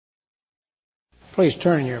Please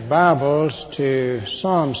turn your Bibles to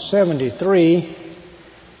Psalm 73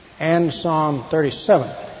 and Psalm 37.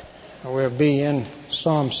 We'll be in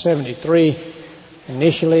Psalm 73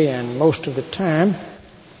 initially and most of the time.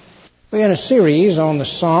 We're in a series on the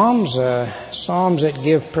Psalms, Psalms that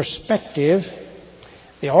give perspective.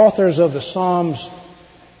 The authors of the Psalms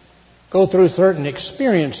go through certain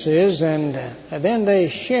experiences and then they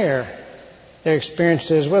share their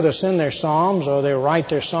experiences with us in their Psalms, or they write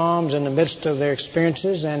their Psalms in the midst of their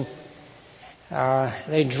experiences, and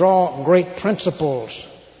they draw great principles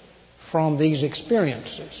from these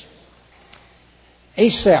experiences.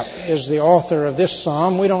 Asaph is the author of this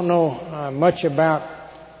Psalm. We don't know much about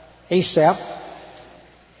Asaph.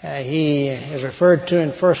 He is referred to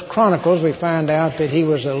in 1 Chronicles. We find out that he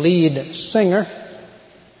was a lead singer,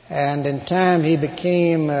 and in time he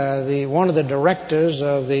became one of the directors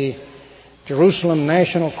of the Jerusalem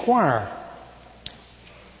National Choir.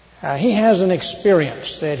 He has an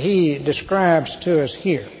experience that he describes to us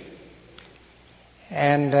here.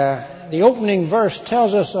 And the opening verse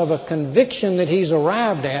tells us of a conviction that he's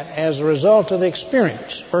arrived at as a result of the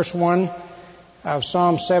experience. Verse 1 of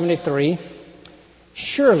Psalm 73,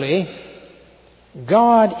 "Surely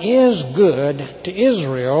God is good to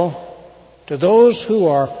Israel, to those who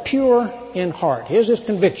are pure in heart." Here's his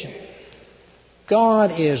conviction.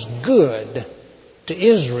 God is good to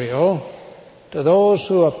Israel, to those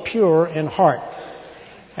who are pure in heart.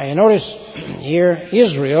 Now you notice here,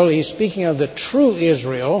 Israel, he's speaking of the true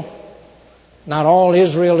Israel. Not all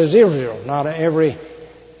Israel is Israel. Not every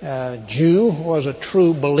Jew was a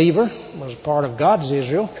true believer, was part of God's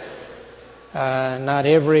Israel. Not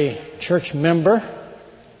every church member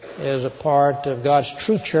is a part of God's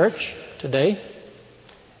true church today.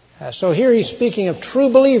 So here he's speaking of true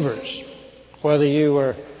believers. Whether you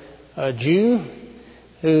were a Jew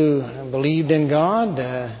who believed in God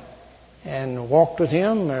and walked with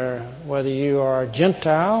Him, or whether you are a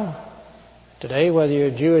Gentile today, whether you're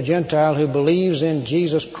a Jew or Gentile who believes in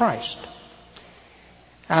Jesus Christ.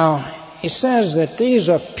 Now, he says that these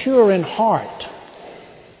are pure in heart.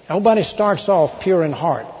 Nobody starts off pure in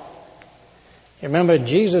heart. You remember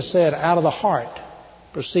Jesus said, out of the heart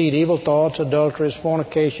proceed evil thoughts, adulteries,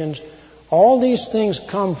 fornications. All these things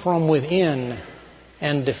come from within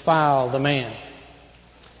and defile the man.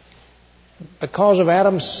 Because of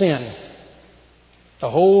Adam's sin, the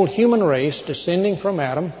whole human race, descending from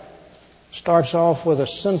Adam, starts off with a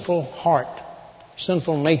sinful heart,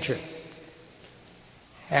 sinful nature.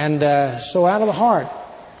 And so out of the heart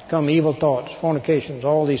come evil thoughts, fornications,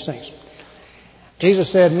 all these things. Jesus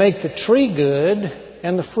said, make the tree good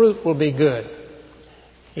and the fruit will be good.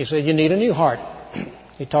 He said, you need a new heart.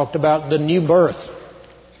 He talked about the new birth.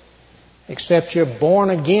 Except you're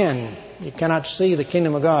born again, you cannot see the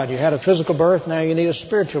kingdom of God. You had a physical birth, now you need a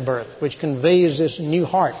spiritual birth, which conveys this new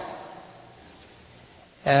heart.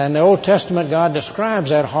 And the Old Testament, God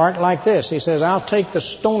describes that heart like this. He says, I'll take the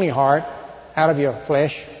stony heart out of your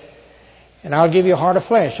flesh, and I'll give you a heart of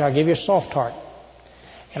flesh. I'll give you a soft heart.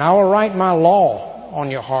 And I will write my law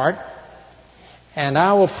on your heart, and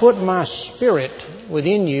I will put my spirit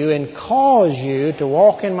within you and cause you to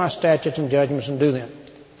walk in my statutes and judgments and do them.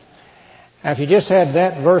 Now, if you just had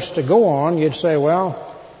that verse to go on, you'd say, well,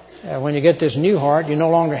 when you get this new heart, you no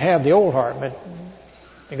longer have the old heart. But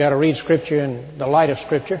you got to read Scripture in the light of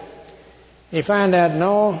Scripture. You find out,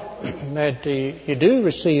 no, that you do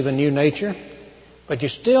receive a new nature, but you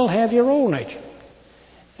still have your old nature.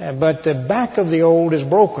 But the back of the old is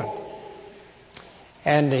broken.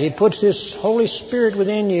 And He puts His Holy Spirit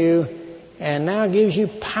within you and now gives you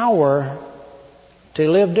power to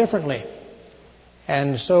live differently.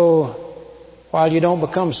 And so while you don't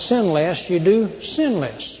become sinless, you do sin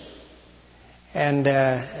less. And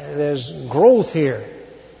there's growth here.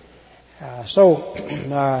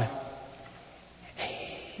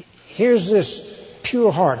 Here's this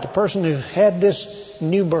pure heart, the person who had this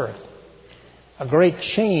new birth. A great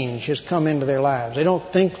change has come into their lives. They don't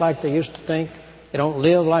think like they used to think. They don't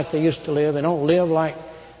live like they used to live. They don't live like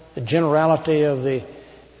the generality of the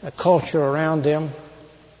culture around them.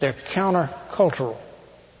 They're countercultural.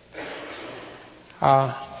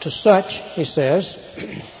 To such, he says,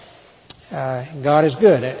 God is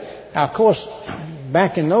good. Now, of course,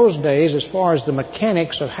 back in those days, as far as the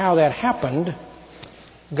mechanics of how that happened,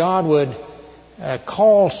 God would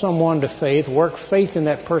call someone to faith, work faith in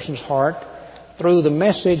that person's heart through the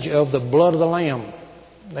message of the blood of the Lamb.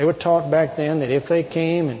 They were taught back then that if they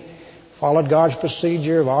came and followed God's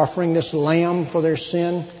procedure of offering this lamb for their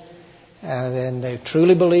sin, then they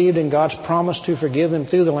truly believed in God's promise to forgive them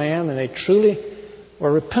through the lamb, and they truly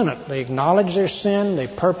were repentant. They acknowledged their sin. They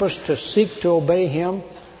purposed to seek to obey Him.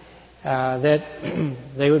 that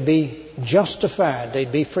they would be justified,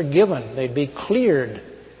 they'd be forgiven, they'd be cleared.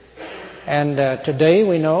 And today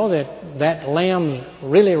we know that that lamb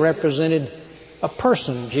really represented a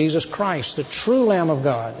person, Jesus Christ, the true Lamb of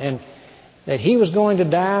God, and that He was going to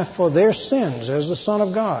die for their sins as the Son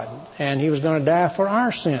of God, and He was going to die for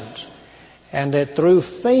our sins. And that through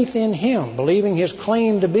faith in Him, believing His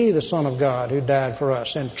claim to be the Son of God who died for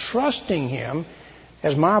us, and trusting Him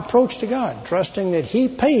as my approach to God, trusting that He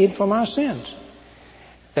paid for my sins,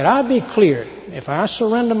 that I'd be cleared. If I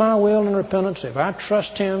surrender my will in repentance, if I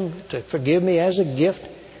trust Him to forgive me as a gift,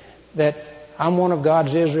 that I'm one of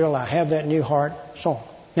God's Israel, I have that new heart, so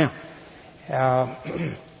on. Now,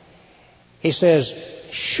 he says,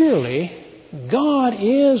 surely God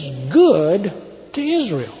is good to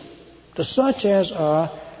Israel, to such as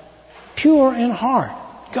are pure in heart.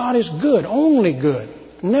 God is good, only good,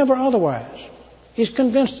 never otherwise. He's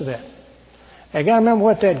convinced of that. I got to remember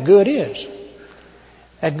what that good is.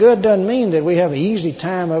 That good doesn't mean that we have an easy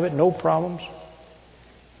time of it, no problems.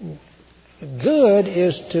 Good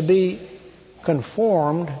is to be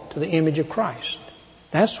conformed to the image of Christ.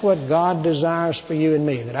 That's what God desires for you and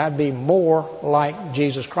me, that I'd be more like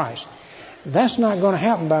Jesus Christ. That's not going to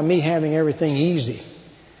happen by me having everything easy.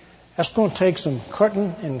 That's going to take some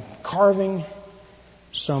cutting and carving,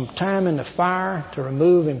 some time in the fire to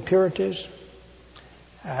remove impurities.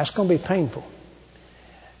 That's going to be painful.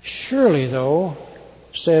 Surely, though,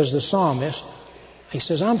 says the psalmist, he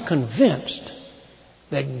says, I'm convinced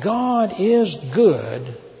that God is good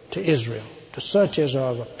to Israel, to such as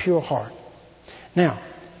are of a pure heart. Now,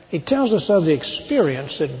 he tells us of the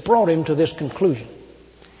experience that brought him to this conclusion.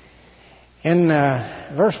 In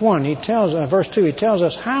verse 2, he tells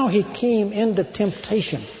us how he came into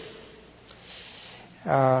temptation.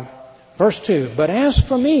 Verse 2, but as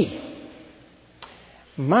for me,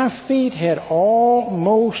 my feet had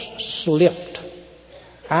almost slipped.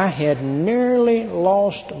 I had nearly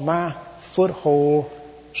lost my foothold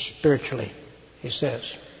spiritually, he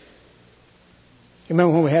says. You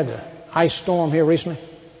remember when we had the ice storm here recently?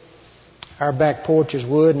 Our back porch is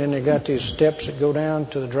wood, and then they got these steps that go down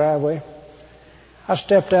to the driveway. I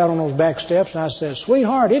stepped out on those back steps, and I said,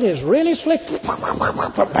 sweetheart, it is really slick.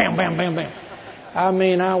 Bam, bam, bam, bam. I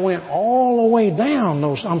mean, I went all the way down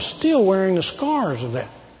those. I'm still wearing the scars of that.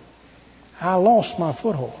 I lost my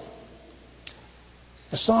foothold.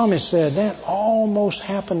 The psalmist said, that almost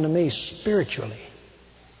happened to me spiritually.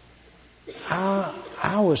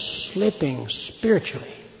 I was slipping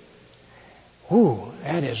spiritually. Ooh,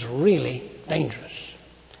 that is really dangerous.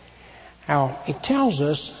 Now, he tells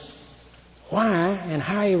us why and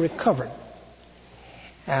how he recovered.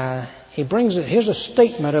 He brings it, here's a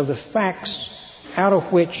statement of the facts out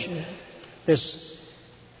of which this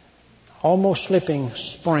almost slipping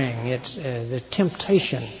sprang. It's the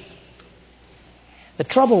temptation. The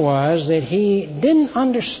trouble was that he didn't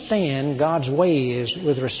understand God's ways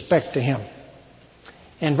with respect to him.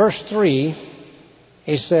 In verse 3,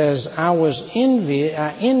 he says, I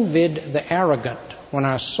envied the arrogant when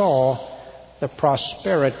I saw the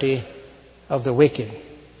prosperity of the wicked.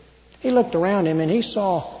 He looked around him and he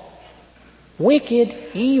saw wicked,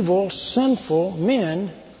 evil, sinful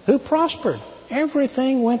men who prospered.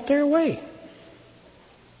 Everything went their way.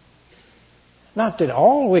 Not that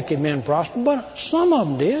all wicked men prospered, but some of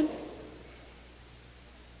them did.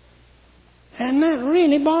 And that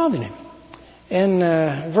really bothered him. In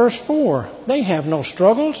verse 4, they have no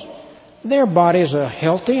struggles. Their bodies are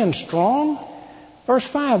healthy and strong. Verse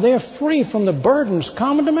 5, they are free from the burdens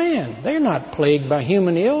common to man. They're not plagued by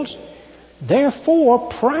human ills. Therefore,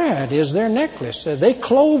 pride is their necklace. They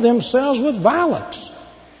clothe themselves with violence.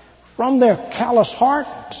 From their callous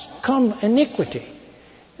hearts come iniquity.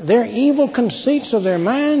 Their evil conceits of their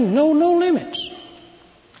mind know no limits.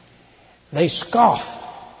 They scoff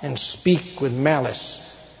and speak with malice.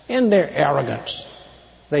 In their arrogance,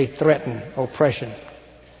 they threaten oppression.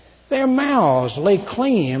 Their mouths lay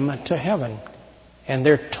claim to heaven, and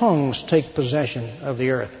their tongues take possession of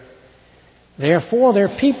the earth. Therefore, their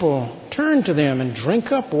people turn to them and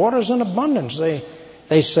drink up waters in abundance.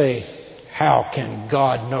 They say, how can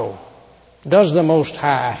God know? Does the Most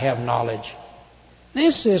High have knowledge?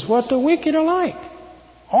 This is what the wicked are like.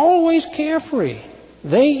 Always carefree.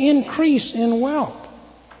 They increase in wealth.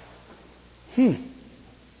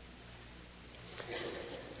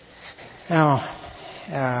 Now,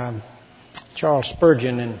 Charles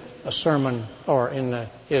Spurgeon in a sermon, or in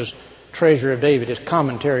his Treasure of David, his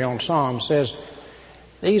commentary on Psalms, says,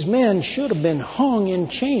 these men should have been hung in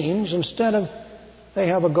chains instead of they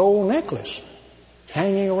have a gold necklace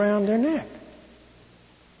hanging around their neck.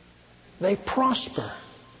 They prosper.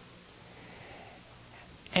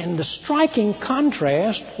 And the striking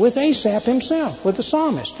contrast with Asaph himself, with the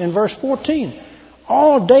psalmist in verse 14.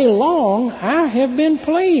 All day long I have been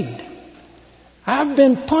plagued. I've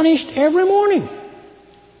been punished every morning.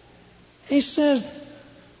 He says,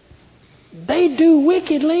 they do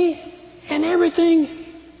wickedly and everything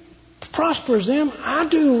prospers them. I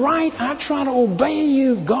do right. I try to obey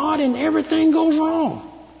you, God, and everything goes wrong.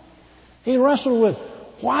 He wrestled with,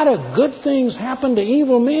 why do good things happen to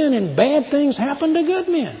evil men and bad things happen to good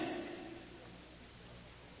men?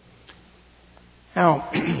 Now,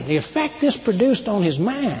 the effect this produced on his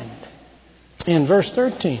mind in verse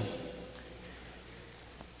 13.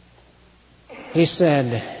 He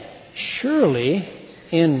said, surely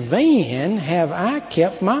in vain have I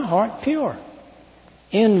kept my heart pure.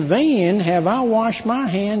 In vain have I washed my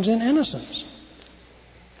hands in innocence.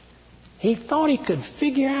 He thought he could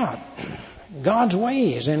figure out God's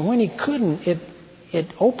ways, and when he couldn't,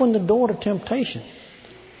 it opened the door to temptation.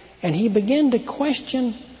 And he began to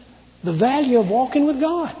question the value of walking with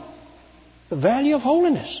God, the value of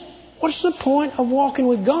holiness. What's the point of walking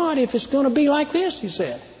with God if it's going to be like this, he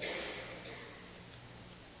said.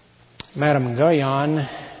 Madame Guyon,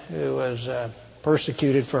 who was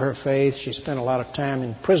persecuted for her faith, she spent a lot of time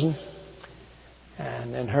in prison.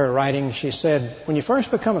 And in her writing, she said, when you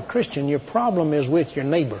first become a Christian, your problem is with your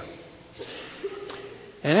neighbor.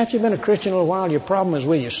 And after you've been a Christian a little while, your problem is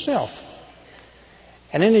with yourself.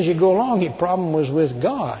 And then as you go along, your problem was with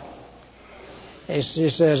God. She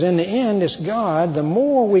says, in the end, it's God. The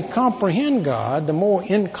more we comprehend God, the more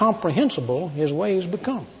incomprehensible His ways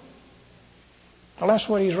become. Well, that's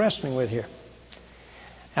what he's wrestling with here.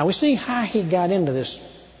 Now we see how he got into this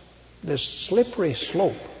slippery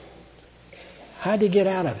slope. How did he get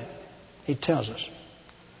out of it? He tells us.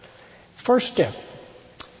 First step,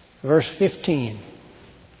 verse 15.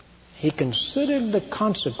 He considered the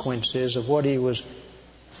consequences of what he was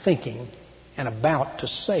thinking and about to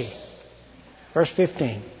say. Verse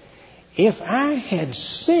 15. If I had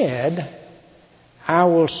said, I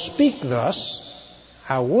will speak thus,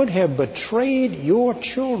 I would have betrayed your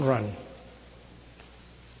children.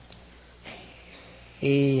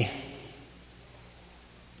 He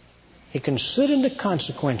considered the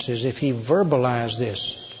consequences if he verbalized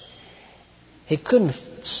this. He couldn't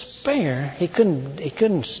spare, he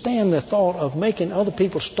couldn't stand the thought of making other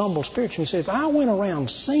people stumble spiritually. He said, if I went around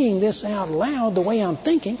saying this out loud the way I'm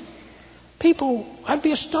thinking, I'd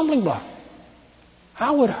be a stumbling block.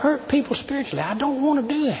 I would hurt people spiritually. I don't want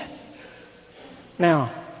to do that.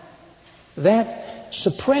 Now, that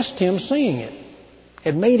suppressed him saying it.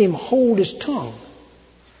 It made him hold his tongue,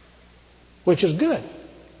 which is good.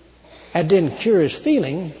 That didn't cure his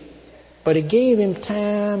feeling, but it gave him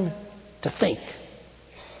time to think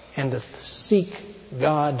and to seek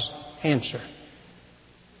God's answer.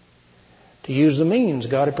 To use the means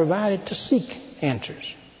God had provided to seek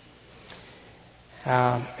answers.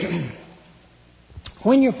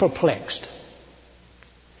 When you're perplexed,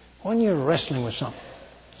 when you're wrestling with something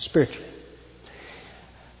spiritually,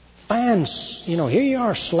 here you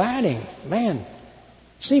are sliding. Man,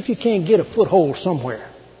 see if you can't get a foothold somewhere.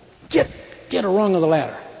 Get a rung of the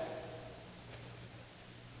ladder.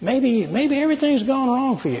 Maybe everything's gone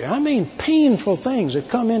wrong for you. I mean, painful things that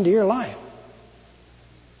come into your life.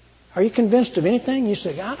 Are you convinced of anything? You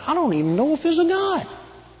say, I don't even know if there's a God.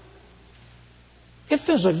 If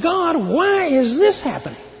there's a God, why is this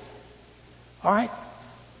happening? All right?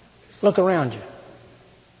 Look around you.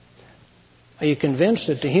 Are you convinced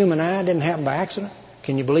that the human eye didn't happen by accident?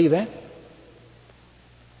 Can you believe that?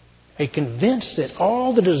 Are you convinced that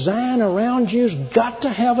all the design around you's got to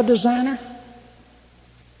have a designer?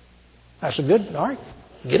 That's a good, all right,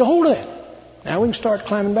 get a hold of that. Now we can start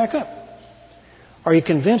climbing back up. Are you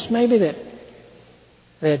convinced maybe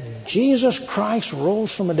that Jesus Christ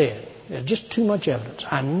rose from the dead? There's just too much evidence.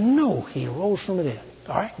 I know He rose from the dead.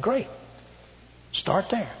 All right, great. Start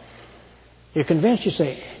there. You're convinced, you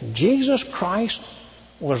say, Jesus Christ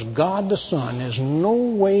was God the Son. There's no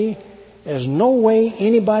way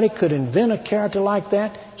anybody could invent a character like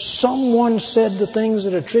that. Someone said the things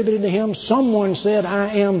that are attributed to Him. Someone said,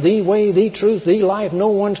 I am the way, the truth, the life. No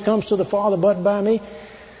one comes to the Father but by me.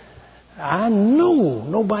 I know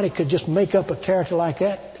nobody could just make up a character like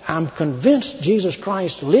that. I'm convinced Jesus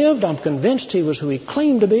Christ lived. I'm convinced He was who He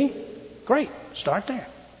claimed to be. Great. Start there.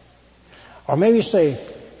 Or maybe you say,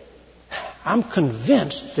 I'm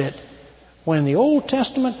convinced that when the Old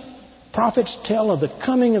Testament prophets tell of the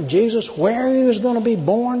coming of Jesus, where He was going to be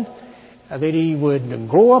born, that He would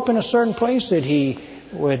grow up in a certain place, that He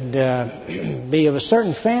would be of a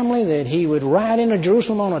certain family, that He would ride into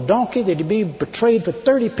Jerusalem on a donkey, that He'd be betrayed for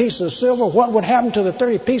 30 pieces of silver. What would happen to the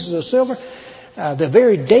 30 pieces of silver? the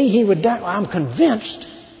very day he would die, I'm convinced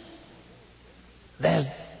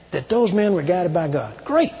that those men were guided by God.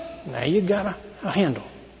 Great. Now you got a handle.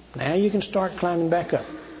 Now you can start climbing back up.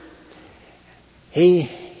 He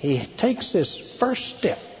takes this first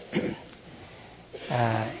step.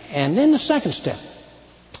 And then the second step.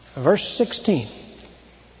 Verse 16.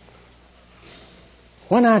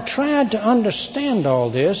 When I tried to understand all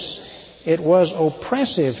this, it was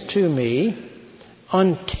oppressive to me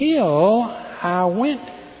until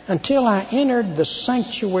I entered the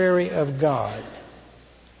sanctuary of God.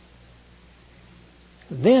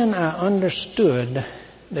 Then I understood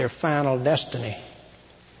their final destiny.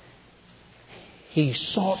 He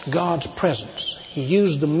sought God's presence. He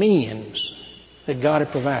used the means that God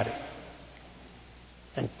had provided.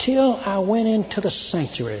 Until I went into the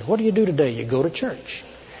sanctuary. What do you do today? You go to church.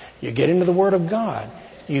 You get into the Word of God.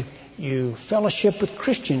 You fellowship with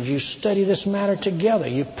Christians. You study this matter together.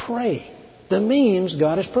 You pray. The means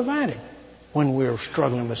God has provided when we're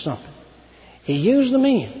struggling with something. He used the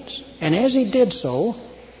means. And as he did so,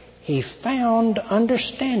 he found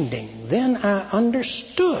understanding. Then I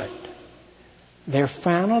understood their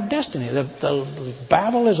final destiny. The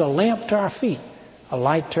Bible is a lamp to our feet, a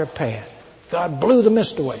light to our path. God blew the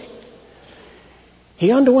mist away.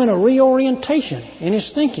 He underwent a reorientation in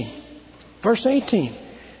his thinking. Verse 18.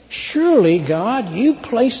 Surely, God, you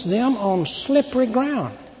placed them on slippery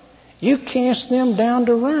ground. You cast them down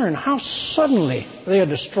to ruin. How suddenly they are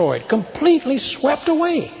destroyed, completely swept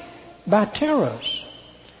away by terrors.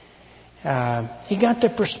 He got the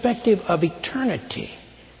perspective of eternity.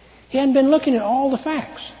 He hadn't been looking at all the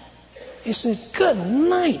facts. He said, good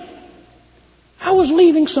night. I was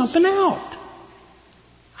leaving something out.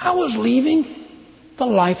 I was leaving the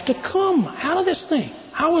life to come out of this thing.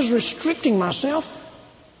 I was restricting myself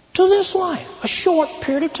to this life, a short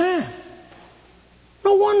period of time.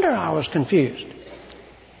 No wonder I was confused.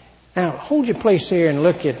 Now, hold your place here and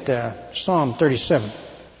look at Psalm 37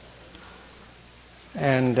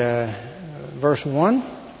 and verse 1,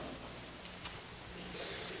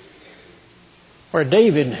 where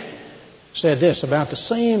David said this about the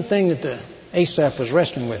same thing that Asaph was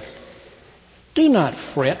wrestling with. Do not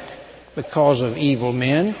fret because of evil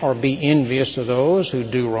men, or be envious of those who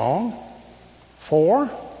do wrong. For,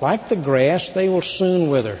 like the grass, they will soon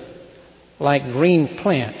wither. Like green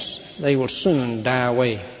plants, they will soon die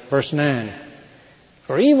away. Verse 9.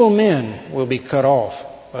 For evil men will be cut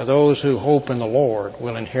off, but those who hope in the Lord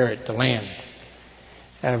will inherit the land.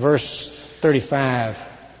 Verse 35.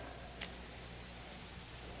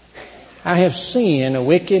 I have seen a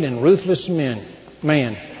wicked and ruthless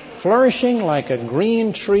man flourishing like a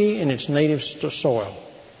green tree in its native soil.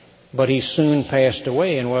 But he soon passed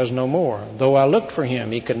away and was no more. Though I looked for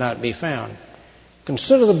him, he could not be found.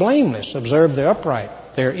 Consider the blameless, observe the upright.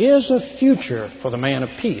 There is a future for the man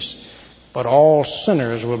of peace, but all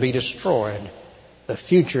sinners will be destroyed. The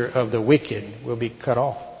future of the wicked will be cut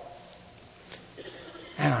off.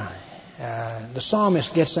 Now, the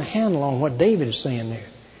psalmist gets a handle on what David is saying there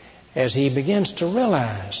as he begins to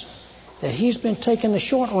realize that he's been taking the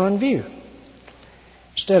short-run view.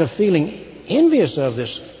 Instead of feeling envious of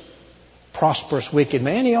this prosperous wicked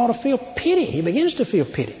man, he ought to feel pity. He begins to feel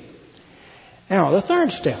pity. Now, the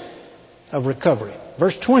third step of recovery,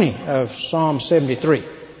 verse 20 of Psalm 73.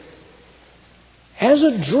 As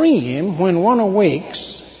a dream when one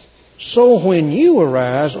awakes, so when you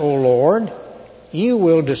arise, O Lord, you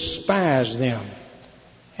will despise them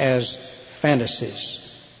as fantasies.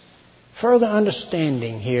 Further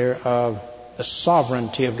understanding here of the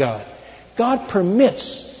sovereignty of God. God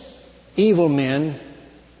permits evil men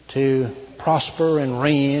to prosper and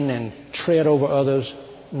reign and tread over others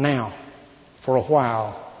now, for a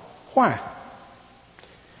while. Why?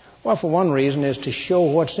 Well, for one reason is to show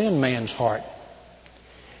what's in man's heart.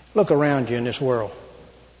 Look around you in this world.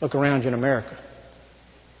 Look around you in America.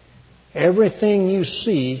 Everything you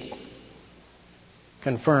see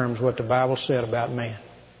confirms what the Bible said about man.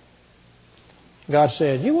 God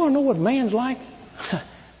said, you want to know what man's like?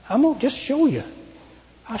 I'm going to just show you.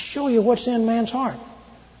 I'll show you what's in man's heart.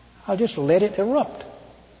 I'll just let it erupt.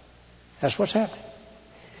 That's what's happening.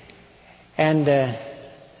 And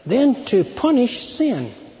then to punish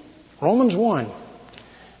sin. Romans 1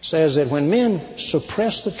 says that when men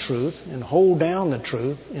suppress the truth and hold down the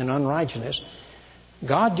truth in unrighteousness,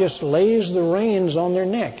 God just lays the reins on their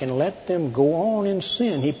neck and let them go on in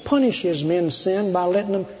sin. He punishes men's sin by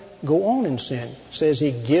letting them go on in sin. It says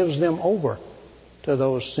He gives them over to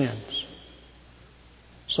those sins,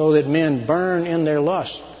 so that men burn in their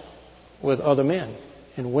lust with other men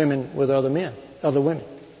and women with other women.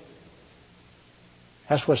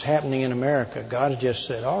 That's what's happening in America. God has just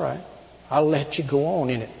said, all right, I'll let you go on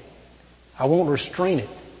in it. I won't restrain it.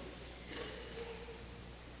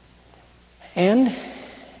 And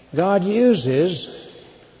God uses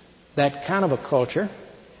that kind of a culture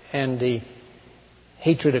and the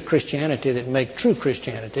hatred of Christianity that make true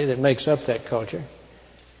Christianity, that makes up that culture,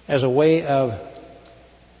 as a way of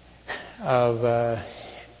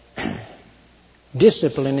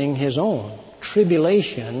disciplining His own.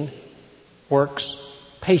 Tribulation works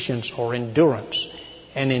patience or endurance,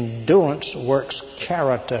 and endurance works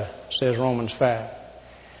character, says Romans 5.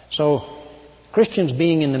 So Christians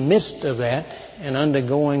being in the midst of that and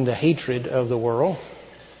undergoing the hatred of the world,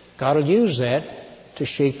 God will use that to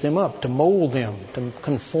shape them up, to mold them, to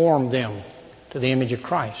conform them to the image of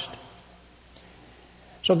Christ.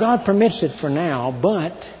 So God permits it for now,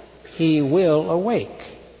 but He will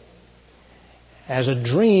awake. As a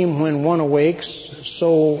dream when one awakes,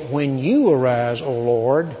 so when you arise, O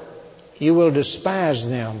Lord, you will despise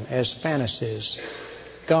them as fantasies.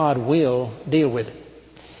 God will deal with it.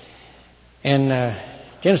 In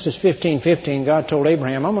Genesis 15:15, God told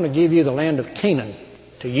Abraham, I'm going to give you the land of Canaan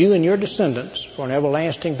to you and your descendants for an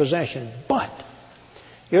everlasting possession. But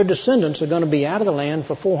your descendants are going to be out of the land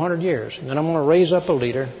for 400 years. And then I'm going to raise up a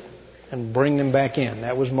leader and bring them back in.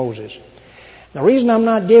 That was Moses. The reason I'm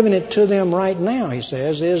not giving it to them right now, he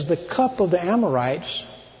says, is the cup of the Amorites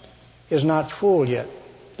is not full yet.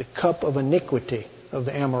 The cup of iniquity of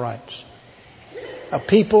the Amorites. A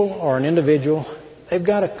people or an individual, they've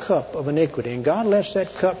got a cup of iniquity, and God lets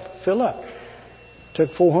that cup fill up. It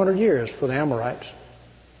took 400 years for the Amorites.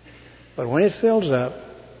 But when it fills up,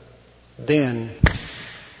 then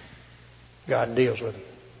God deals with them.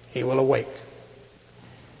 He will awake.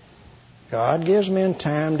 God gives men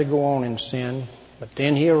time to go on in sin, but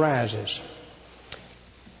then He arises.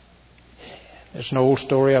 It's an old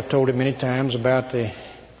story, I've told it many times, about the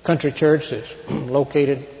country church that's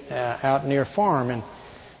located out near a farm. And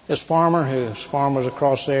this farmer, whose farm was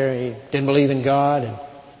across there, he didn't believe in God and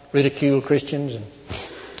ridiculed Christians. And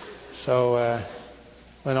so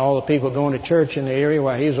when all the people going to church in the area,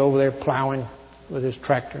 while he was over there plowing with his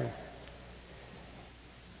tractor,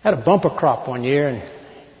 had a bumper crop one year and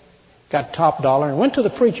got top dollar and went to the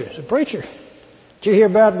preacher. He said, Preacher, did you hear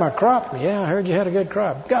about my crop? Yeah, I heard you had a good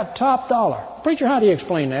crop. Got top dollar. Preacher, how do you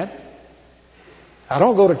explain that? I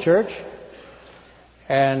don't go to church.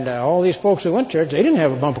 And all these folks who went to church, they didn't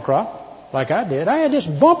have a bumper crop like I did. I had this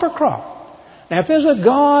bumper crop. Now, if there's a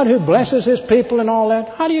God who blesses His people and all that,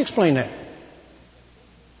 how do you explain that?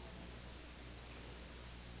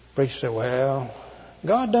 Preacher said, well,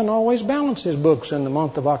 God doesn't always balance His books in the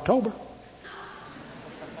month of October.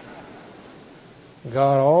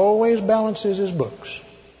 God always balances His books.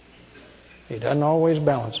 He doesn't always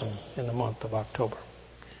balance them in the month of October.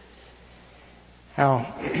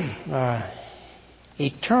 How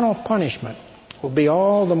eternal punishment will be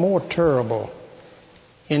all the more terrible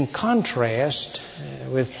in contrast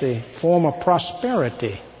with the form of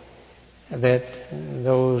prosperity that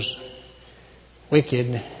those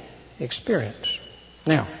wicked experience.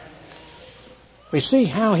 Now, we see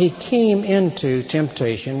how he came into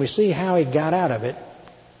temptation. We see how he got out of it.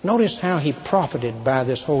 Notice how he profited by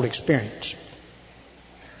this whole experience.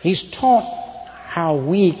 He's taught how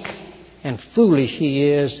weak and foolish he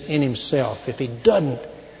is in himself if he doesn't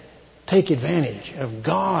take advantage of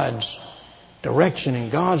God's direction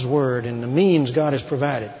and God's word and the means God has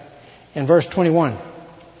provided. In verse 21,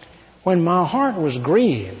 when my heart was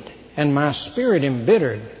grieved and my spirit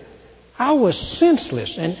embittered, I was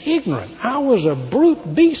senseless and ignorant. I was a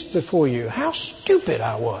brute beast before you. How stupid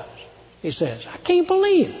I was, he says. I can't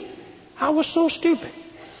believe I was so stupid.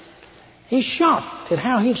 He's shocked at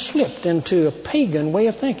how he'd slipped into a pagan way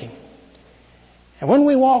of thinking. And when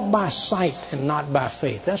we walk by sight and not by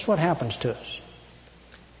faith, that's what happens to us.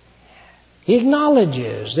 He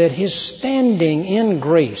acknowledges that his standing in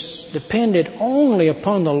grace depended only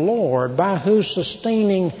upon the Lord, by whose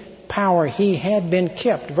sustaining power he had been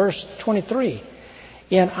kept. Verse 23,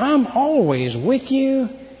 yet I'm always with you.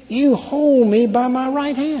 You hold me by my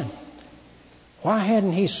right hand. Why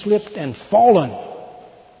hadn't he slipped and fallen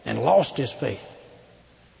and lost his faith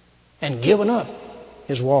and given up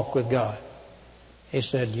his walk with God? He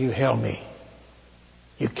said, you held me.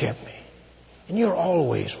 You kept me. And you're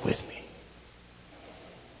always with me.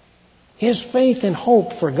 His faith and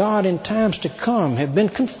hope for God in times to come have been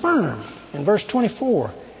confirmed. In verse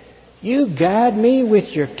 24, you guide me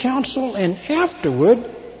with your counsel, and afterward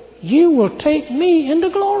you will take me into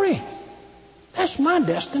glory. That's my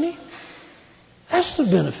destiny. That's the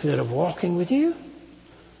benefit of walking with you.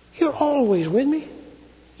 You're always with me.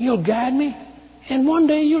 You'll guide me. And one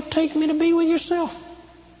day you'll take me to be with yourself.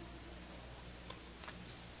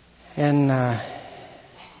 And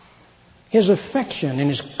his affection and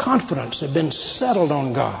his confidence have been settled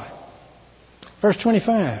on God. Verse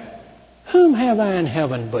 25, whom have I in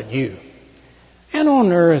heaven but you? And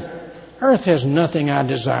on earth has nothing I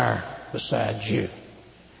desire besides you.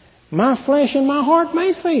 My flesh and my heart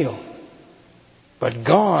may fail, but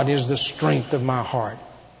God is the strength of my heart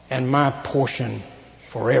and my portion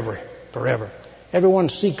forever. Everyone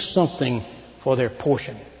seeks something for their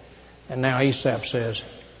portion. And now Asaph says,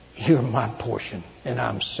 you're my portion, and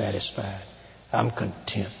I'm satisfied. I'm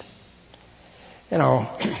content. You know,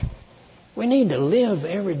 we need to live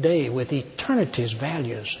every day with eternity's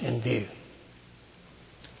values in view.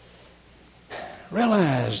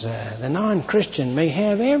 Realize the non-Christian may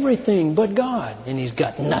have everything but God, and he's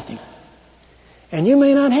got nothing. And you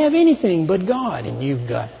may not have anything but God, and you've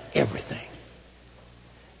got everything.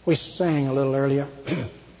 We sang a little earlier,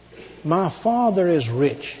 my Father is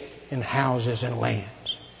rich in houses and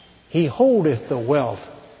lands. He holdeth the wealth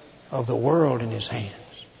of the world in his hands.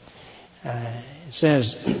 It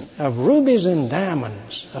says, of rubies and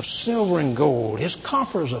diamonds, of silver and gold, his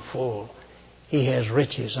coffers are full. He has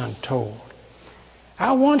riches untold.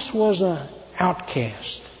 I once was an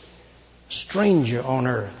outcast, stranger on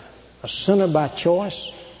earth, a sinner by choice,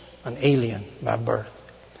 an alien by birth.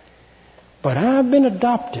 But I've been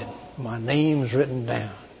adopted, my name's written down,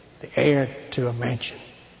 the heir to a mansion,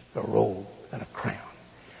 a robe and a crown.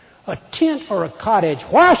 A tent or a cottage,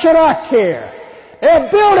 why should I care?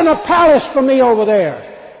 They're building a palace for me over there.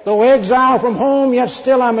 Though exiled from home, yet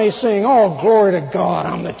still I may sing, all glory to God,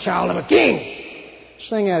 I'm the child of a king.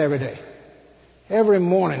 Sing that every day. Every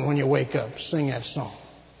morning when you wake up, sing that song.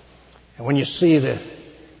 And when you see the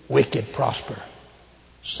wicked prosper,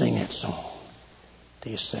 sing that song to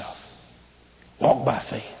yourself. Walk by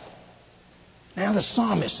faith. Now the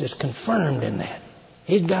psalmist is confirmed in that.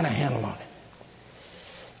 He's got a handle on it.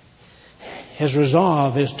 His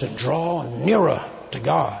resolve is to draw nearer to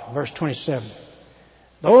God. Verse 27.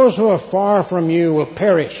 Those who are far from you will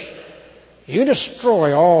perish. You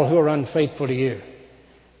destroy all who are unfaithful to you.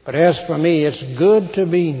 But as for me, it's good to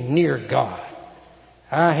be near God.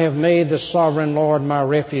 I have made the sovereign Lord my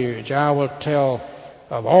refuge. I will tell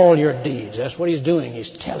of all your deeds. That's what he's doing. He's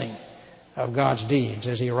telling of God's deeds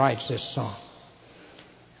as he writes this song.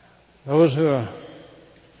 Those who are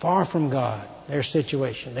far from God, their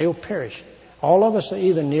situation, they will perish. All of us are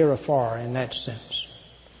either near or far in that sense.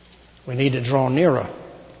 We need to draw nearer.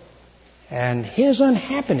 And his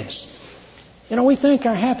unhappiness, you know, we think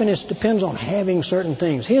our happiness depends on having certain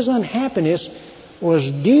things. His unhappiness was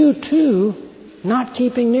due to not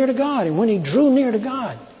keeping near to God. And when he drew near to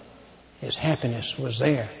God, his happiness was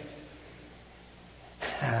there.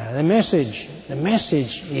 The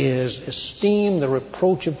message is esteem the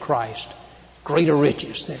reproach of Christ greater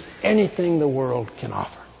riches than anything the world can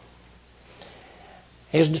offer.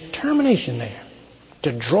 His determination there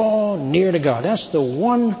to draw near to God. That's the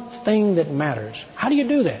one thing that matters. How do you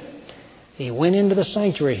do that? He went into the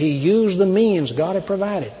sanctuary. He used the means God had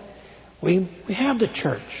provided. We have the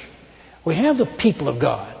church. We have the people of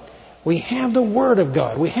God. We have the Word of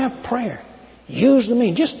God. We have prayer. Use the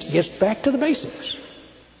means. Just get back to the basics.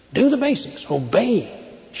 Do the basics. Obey.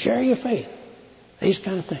 Share your faith. These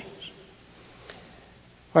kind of things.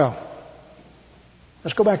 Well,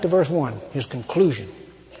 let's go back to verse 1, his conclusion.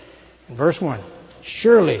 In verse 1,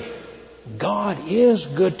 surely God is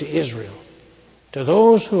good to Israel, to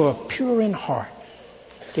those who are pure in heart.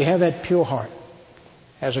 Do you have that pure heart?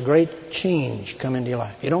 Has a great change come into your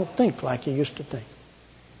life. You don't think like you used to think.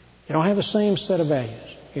 You don't have the same set of values.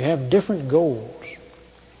 You have different goals.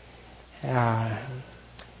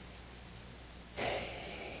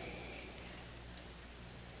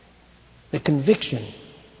 The conviction,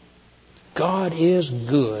 God is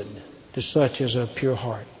good to such as a pure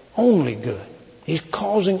heart. Only good. He's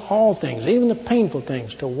causing all things, even the painful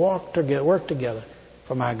things, to work together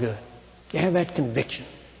for my good. You have that conviction.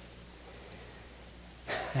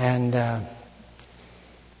 And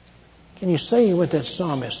can you say with that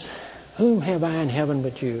psalmist, whom have I in heaven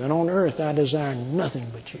but you? And on earth I desire nothing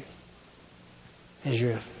but you. Is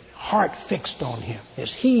your heart fixed on him?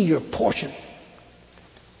 Is he your portion?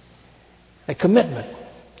 A commitment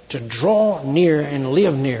to draw near and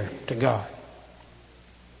live near to God.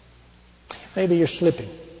 Maybe you're slipping.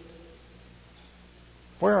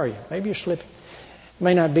 Where are you? Maybe you're slipping. It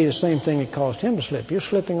may not be the same thing that caused him to slip. You're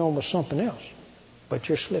slipping over something else, but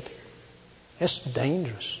you're slipping. That's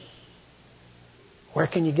dangerous. Where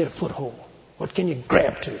can you get a foothold? What can you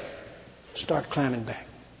grab to? Start climbing back.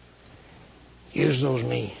 Use those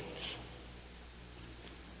means.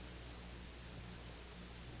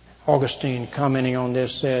 Augustine, commenting on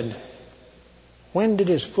this, said, When did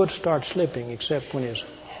his foot start slipping except when his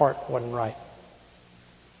heart wasn't right?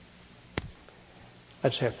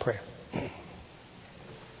 Let's have prayer.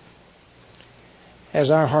 As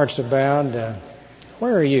our hearts are bowed,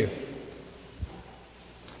 where are you?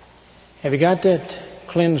 Have you got that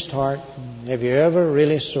cleansed heart? Have you ever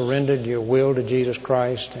really surrendered your will to Jesus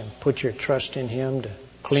Christ and put your trust in Him to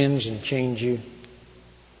cleanse and change you?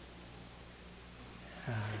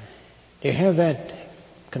 Do you have that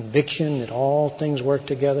conviction that all things work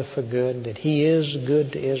together for good, that He is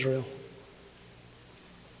good to Israel?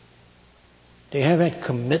 Do you have that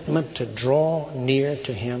commitment to draw near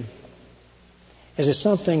to Him? Is it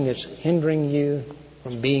something that's hindering you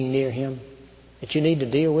from being near Him that you need to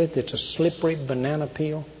deal with? It's a slippery banana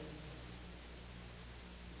peel.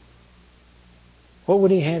 What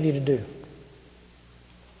would He have you to do?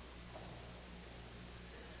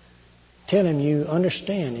 Tell Him you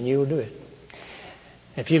understand and you will do it.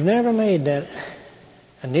 If you've never made that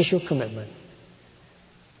initial commitment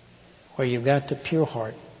where you've got the pure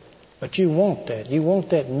heart, but you want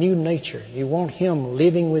that new nature, you want Him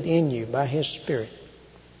living within you by His Spirit,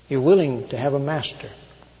 you're willing to have a master,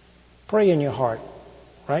 pray in your heart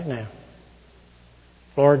right now.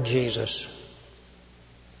 Lord Jesus,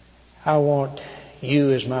 I want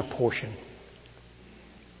You as my portion.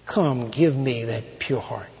 Come, give me that pure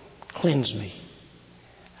heart. Cleanse me.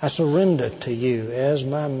 I surrender to You as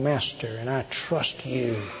my master, and I trust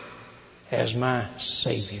You as my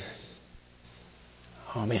Savior.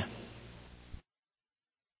 Amen.